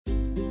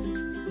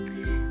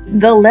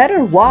The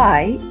letter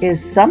Y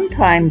is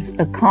sometimes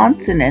a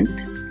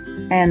consonant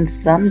and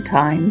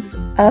sometimes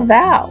a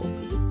vowel.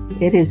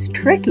 It is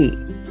tricky,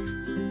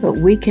 but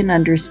we can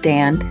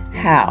understand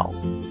how.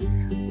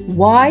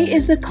 Y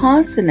is a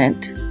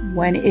consonant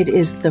when it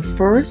is the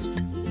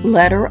first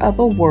letter of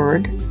a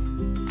word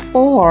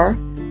or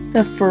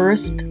the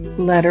first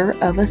letter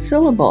of a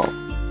syllable.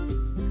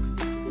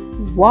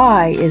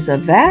 Y is a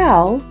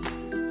vowel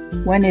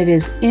when it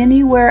is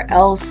anywhere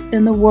else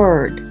in the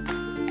word,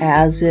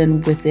 as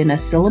in within a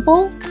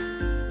syllable,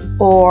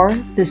 or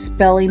the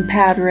spelling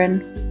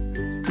pattern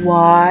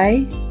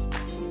Y,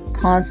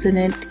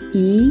 consonant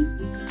E,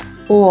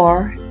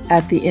 or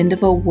at the end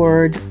of a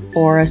word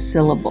or a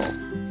syllable.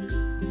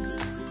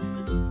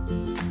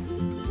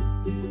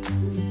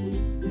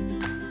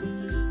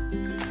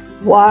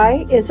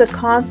 Y is a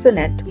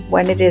consonant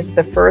when it is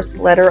the first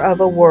letter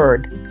of a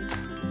word,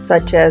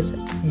 such as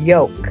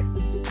yoke.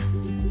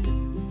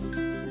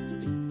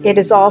 It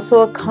is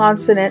also a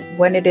consonant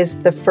when it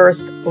is the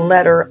first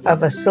letter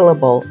of a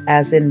syllable,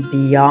 as in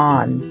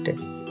beyond.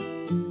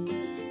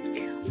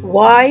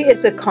 Y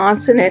is a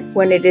consonant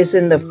when it is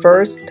in the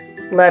first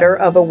letter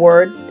of a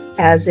word,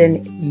 as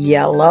in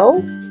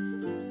yellow,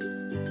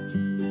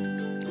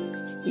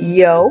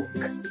 yoke,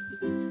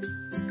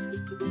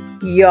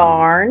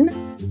 yarn,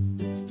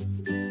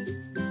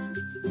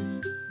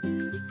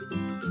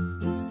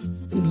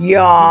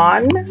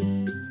 yawn,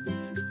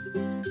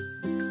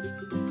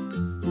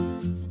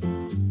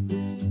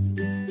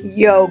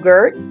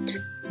 yogurt,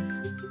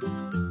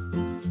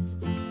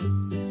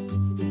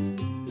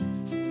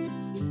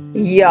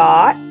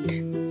 yacht,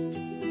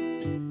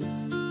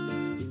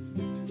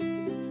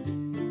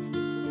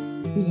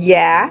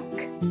 yak,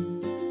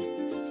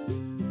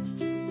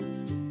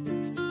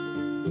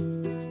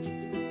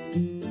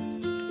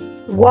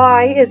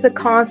 Y is a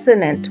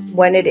consonant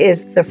when it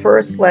is the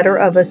first letter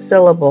of a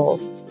syllable,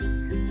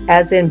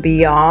 as in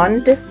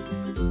beyond,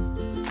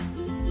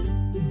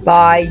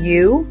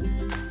 bayou,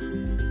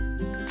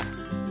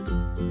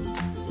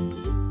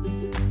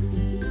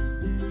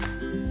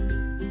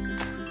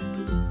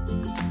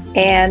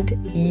 and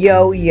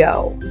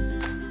yo-yo.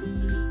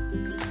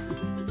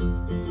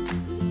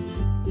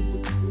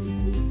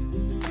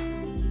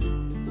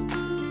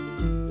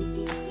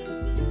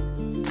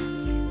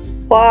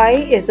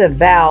 Y is a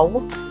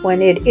vowel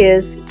when it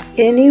is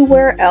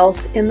anywhere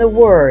else in the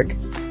word,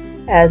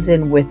 as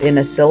in within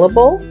a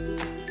syllable,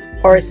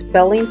 or a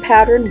spelling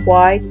pattern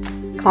Y,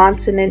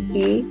 consonant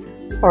E,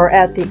 or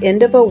at the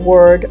end of a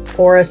word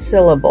or a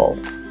syllable.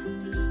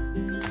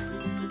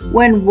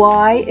 When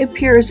Y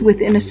appears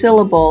within a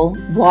syllable,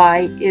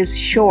 Y is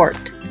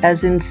short,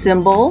 as in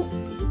symbol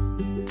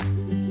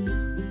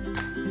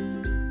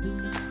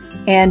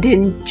and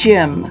in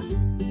gym.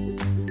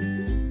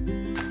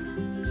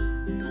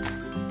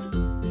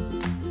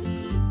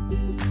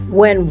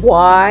 When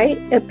Y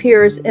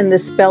appears in the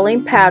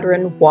spelling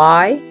pattern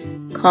Y,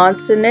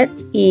 consonant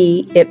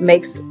E, it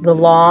makes the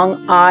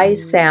long I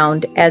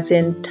sound, as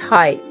in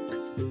type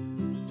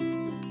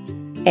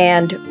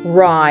and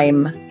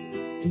rhyme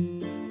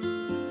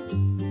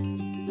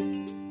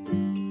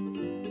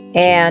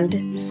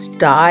and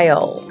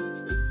style.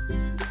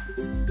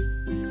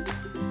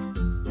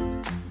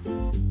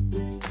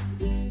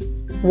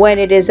 When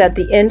it is at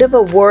the end of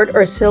a word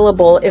or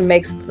syllable, it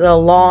makes the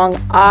long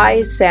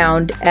I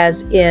sound,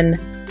 as in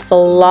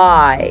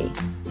fly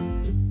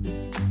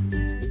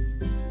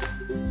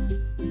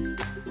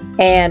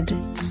and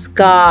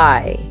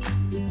sky.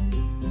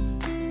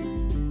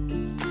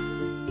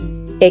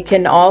 It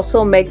can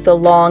also make the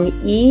long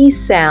E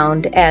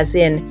sound, as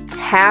in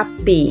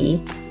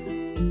happy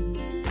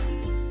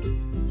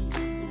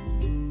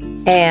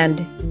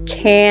and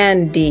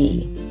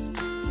candy.